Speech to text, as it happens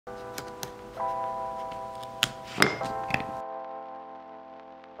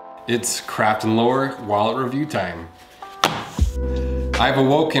It's Craft & Lore wallet review time. I've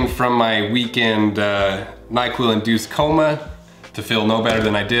awoken from my weekend NyQuil-induced coma to feel no better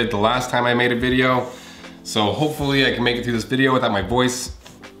than I did the last time I made a video. So hopefully I can make it through this video without my voice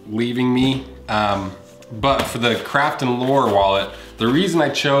leaving me. But for the Craft & Lore wallet, the reason I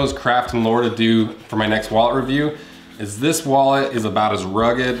chose Craft & Lore to do for my next wallet review is this wallet is about as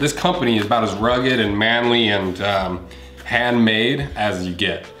rugged, this company is about as rugged and manly and handmade as you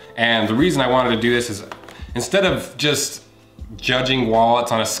get. And the reason I wanted to do this is instead of just judging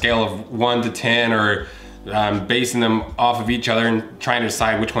wallets on a scale of 1 to 10 or basing them off of each other and trying to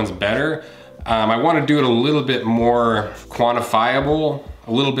decide which one's better, I want to do it a little bit more quantifiable,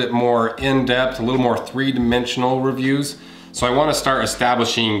 a little bit more in-depth, a little more three-dimensional reviews. So I want to start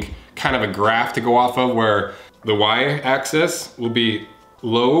establishing kind of a graph to go off of where the y-axis will be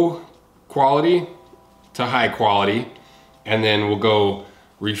low quality to high quality, and then we'll go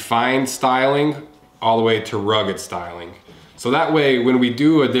refined styling all the way to rugged styling. So that way, when we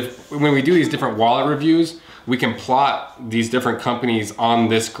do these different wallet reviews, we can plot these different companies on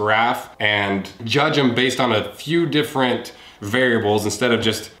this graph and judge them based on a few different variables instead of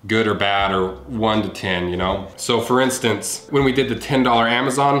just good or bad or 1 to 10, you know? So for instance, when we did the $10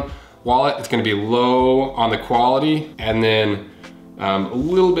 Amazon wallet, it's gonna be low on the quality and then a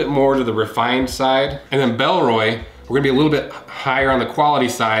little bit more to the refined side. And then Bellroy, we're gonna be a little bit higher on the quality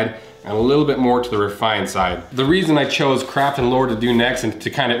side and a little bit more to the refined side. The reason I chose Craft & Lore to do next and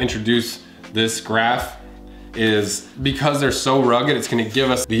to kind of introduce this graph is because they're so rugged, it's gonna give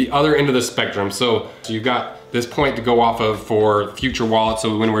us the other end of the spectrum. So you've got this point to go off of for future wallets,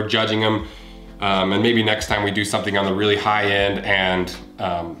 so when we're judging them, and maybe next time we do something on the really high end and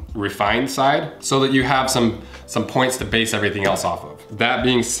refined side, so that you have some points to base everything else off of. That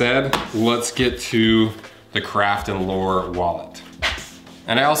being said, let's get to the Craft & Lore wallet.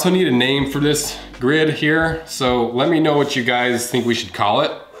 And I also need a name for this grid here, so let me know what you guys think we should call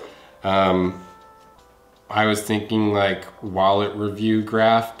it. I was thinking like wallet review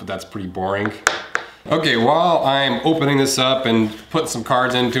graph, but that's pretty boring. Okay, while I'm opening this up and putting some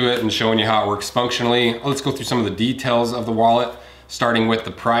cards into it and showing you how it works functionally, let's go through some of the details of the wallet, starting with the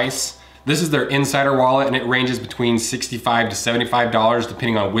price. This is their insider wallet and it ranges between $65 to $75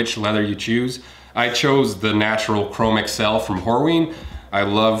 depending on which leather you choose. I chose the natural Chromexcel from Horween. I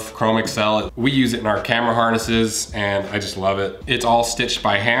love Chromexcel. We use it in our camera harnesses and I just love it. It's all stitched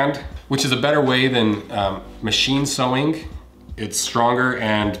by hand, which is a better way than machine sewing. It's stronger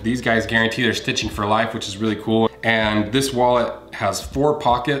and these guys guarantee their stitching for life, which is really cool. And this wallet has 4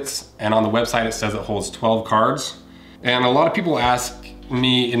 pockets and on the website it says it holds 12 cards. And a lot of people ask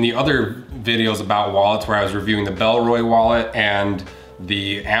me in the other videos about wallets where I was reviewing the Bellroy wallet and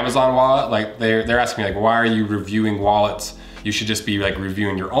the Amazon wallet, like they're asking me like, why are you reviewing wallets? You should just be like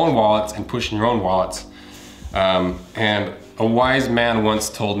reviewing your own wallets and pushing your own wallets. And a wise man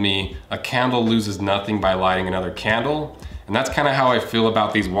once told me, a candle loses nothing by lighting another candle. And that's kind of how I feel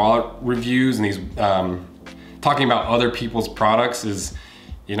about these wallet reviews and these talking about other people's products is,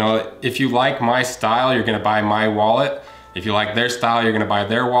 you know, if you like my style, you're gonna buy my wallet. If you like their style, you're gonna buy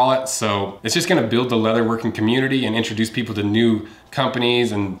their wallet. So it's just gonna build the leatherworking community and introduce people to new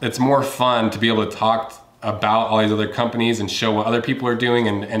companies. And it's more fun to be able to talk about all these other companies and show what other people are doing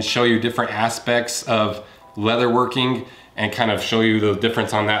and show you different aspects of leatherworking and kind of show you the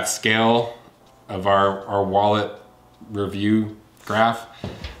difference on that scale of our wallet review graph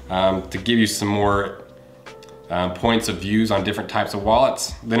to give you some more points of views on different types of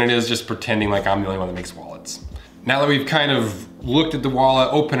wallets than it is just pretending like I'm the only one that makes wallets. Now that we've kind of looked at the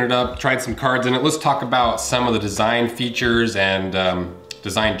wallet, opened it up, tried some cards in it, let's talk about some of the design features and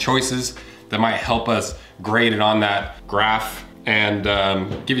design choices that might help us grade it on that graph and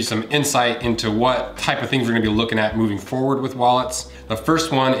give you some insight into what type of things we're gonna be looking at moving forward with wallets. The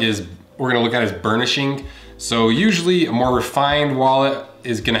first one is we're gonna look at is burnishing. So usually a more refined wallet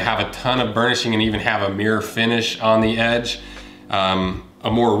is gonna have a ton of burnishing and even have a mirror finish on the edge. A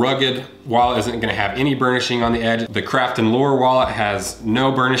more rugged wallet isn't gonna have any burnishing on the edge. The Craft & Lore wallet has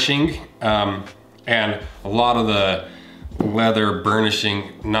no burnishing and a lot of the leather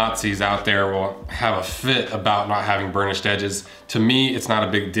burnishing Nazis out there will have a fit about not having burnished edges. To me, it's not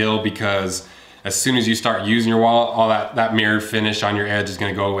a big deal because as soon as you start using your wallet, all that mirror finish on your edge is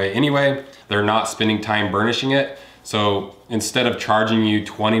gonna go away anyway. They're not spending time burnishing it. So instead of charging you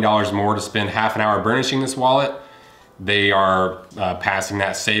 $20 more to spend half an hour burnishing this wallet, they are passing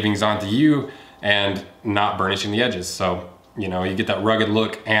that savings on to you and not burnishing the edges. So, you know, you get that rugged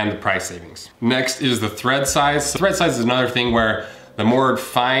look and the price savings. Next is the thread size. So thread size is another thing where The more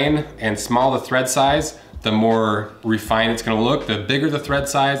fine and small the thread size, the more refined it's gonna look. The bigger the thread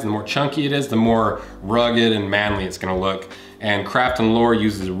size, the more chunky it is, the more rugged and manly it's gonna look. And Craft & Lore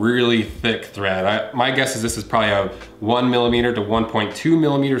uses really thick thread. My guess is this is probably a 1mm to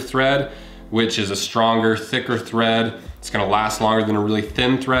 1.2mm thread, which is a stronger, thicker thread. It's gonna last longer than a really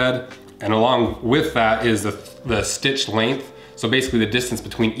thin thread. And along with that is the stitch length. So basically the distance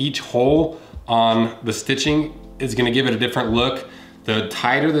between each hole on the stitching is gonna give it a different look. The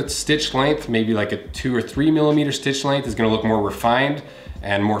tighter the stitch length, maybe like a 2 or 3mm stitch length, is gonna look more refined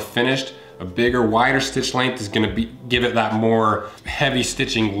and more finished. A bigger, wider stitch length is gonna give it that more heavy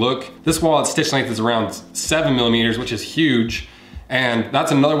stitching look. This wallet stitch length is around 7mm, which is huge. And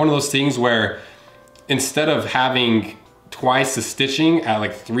that's another one of those things where instead of having twice the stitching at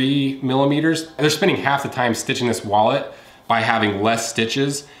like 3mm, they're spending half the time stitching this wallet by having less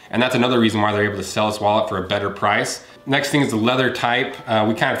stitches. And that's another reason why they're able to sell this wallet for a better price. Next thing is the leather type.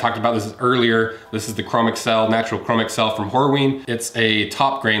 We kind of talked about this earlier. This is the Chromexcel, natural Chromexcel from Horween. It's a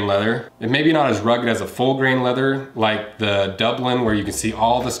top grain leather. It may be not as rugged as a full grain leather like the Dublin, where you can see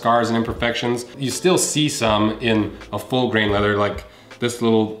all the scars and imperfections. You still see some in a full grain leather, like this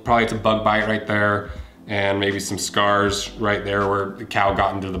little, probably it's a bug bite right there, and maybe some scars right there where the cow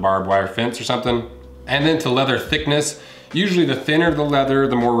got into the barbed wire fence or something. And then to leather thickness, usually the thinner the leather,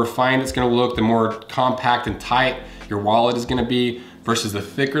 the more refined it's gonna look, the more compact and tight your wallet is gonna be, versus the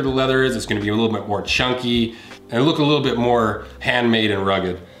thicker the leather is, it's gonna be a little bit more chunky and look a little bit more handmade and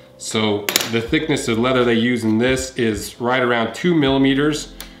rugged. So the thickness of leather they use in this is right around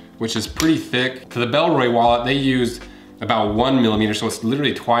 2mm, which is pretty thick. To the Bellroy wallet, they used about 1mm, so it's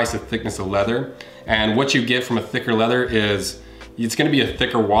literally twice the thickness of leather. And what you get from a thicker leather is, it's gonna be a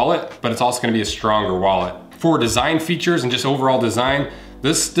thicker wallet, but it's also gonna be a stronger wallet. For design features and just overall design,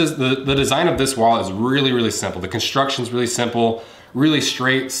 the design of this wallet is really, really simple. The construction's really simple, really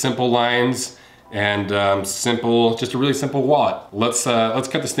straight, simple lines, and simple, just a really simple wallet. Let's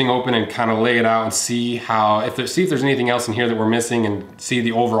cut this thing open and kind of lay it out and see if there's anything else in here that we're missing, and see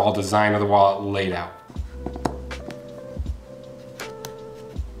the overall design of the wallet laid out.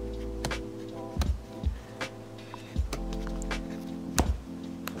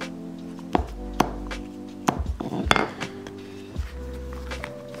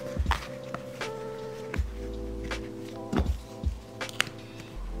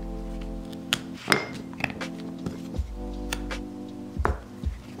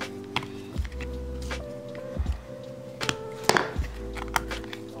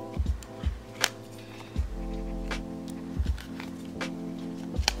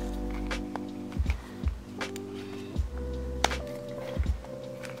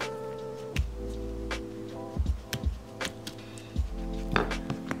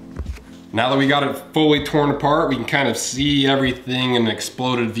 Now that we got it fully torn apart, we can kind of see everything in an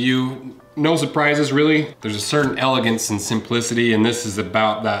exploded view. No surprises really. There's a certain elegance and simplicity, and this is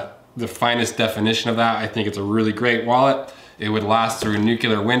about that, the finest definition of that. I think it's a really great wallet. It would last through a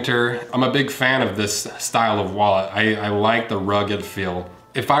nuclear winter. I'm a big fan of this style of wallet. I like the rugged feel.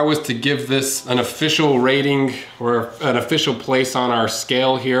 If I was to give this an official rating or an official place on our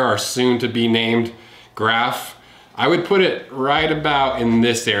scale here, our soon to be named graph, I would put it right about in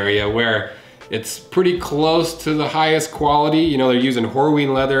this area where it's pretty close to the highest quality. You know, they're using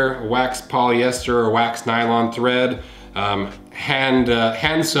Horween leather, wax polyester or wax nylon thread,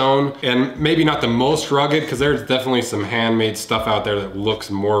 hand sewn, and maybe not the most rugged, because there's definitely some handmade stuff out there that looks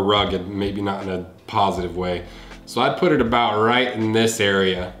more rugged, maybe not in a positive way. So I'd put it about right in this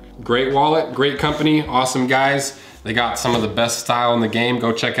area. Great wallet, great company, awesome guys. They got some of the best style in the game.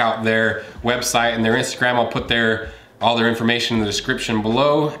 Go check out their website and their Instagram. I'll put all their information in the description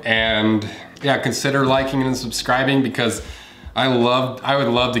below. And yeah, consider liking and subscribing, because I would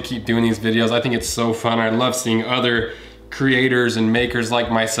love to keep doing these videos. I think it's so fun. I love seeing other creators and makers like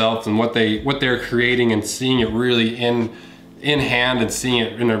myself and what they're creating, and seeing it really in hand and seeing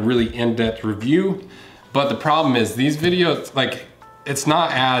it in a really in-depth review. But the problem is these videos, like, it's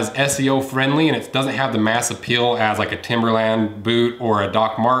not as SEO friendly, and it doesn't have the mass appeal as like a Timberland boot or a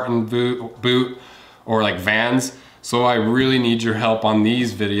Doc Marten boot or like Vans. So I really need your help on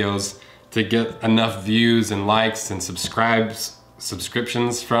these videos to get enough views and likes and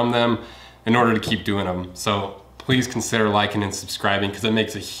subscriptions from them in order to keep doing them. So please consider liking and subscribing, because it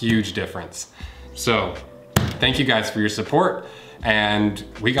makes a huge difference. So thank you guys for your support, and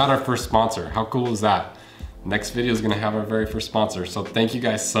we got our first sponsor. How cool is that? Next video is gonna have our very first sponsor. So thank you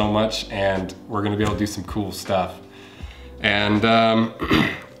guys so much, and we're gonna be able to do some cool stuff. And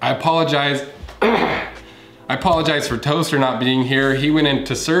I apologize. I apologize for Toaster not being here. He went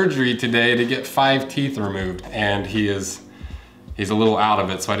into surgery today to get 5 teeth removed, and he is he's a little out of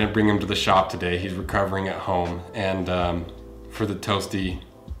it, so I didn't bring him to the shop today. He's recovering at home. And for the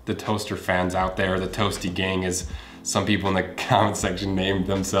toaster fans out there, the Toasty gang, as some people in the comment section named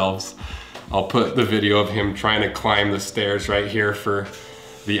themselves, I'll put the video of him trying to climb the stairs right here for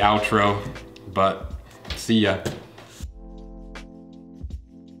the outro, but see ya.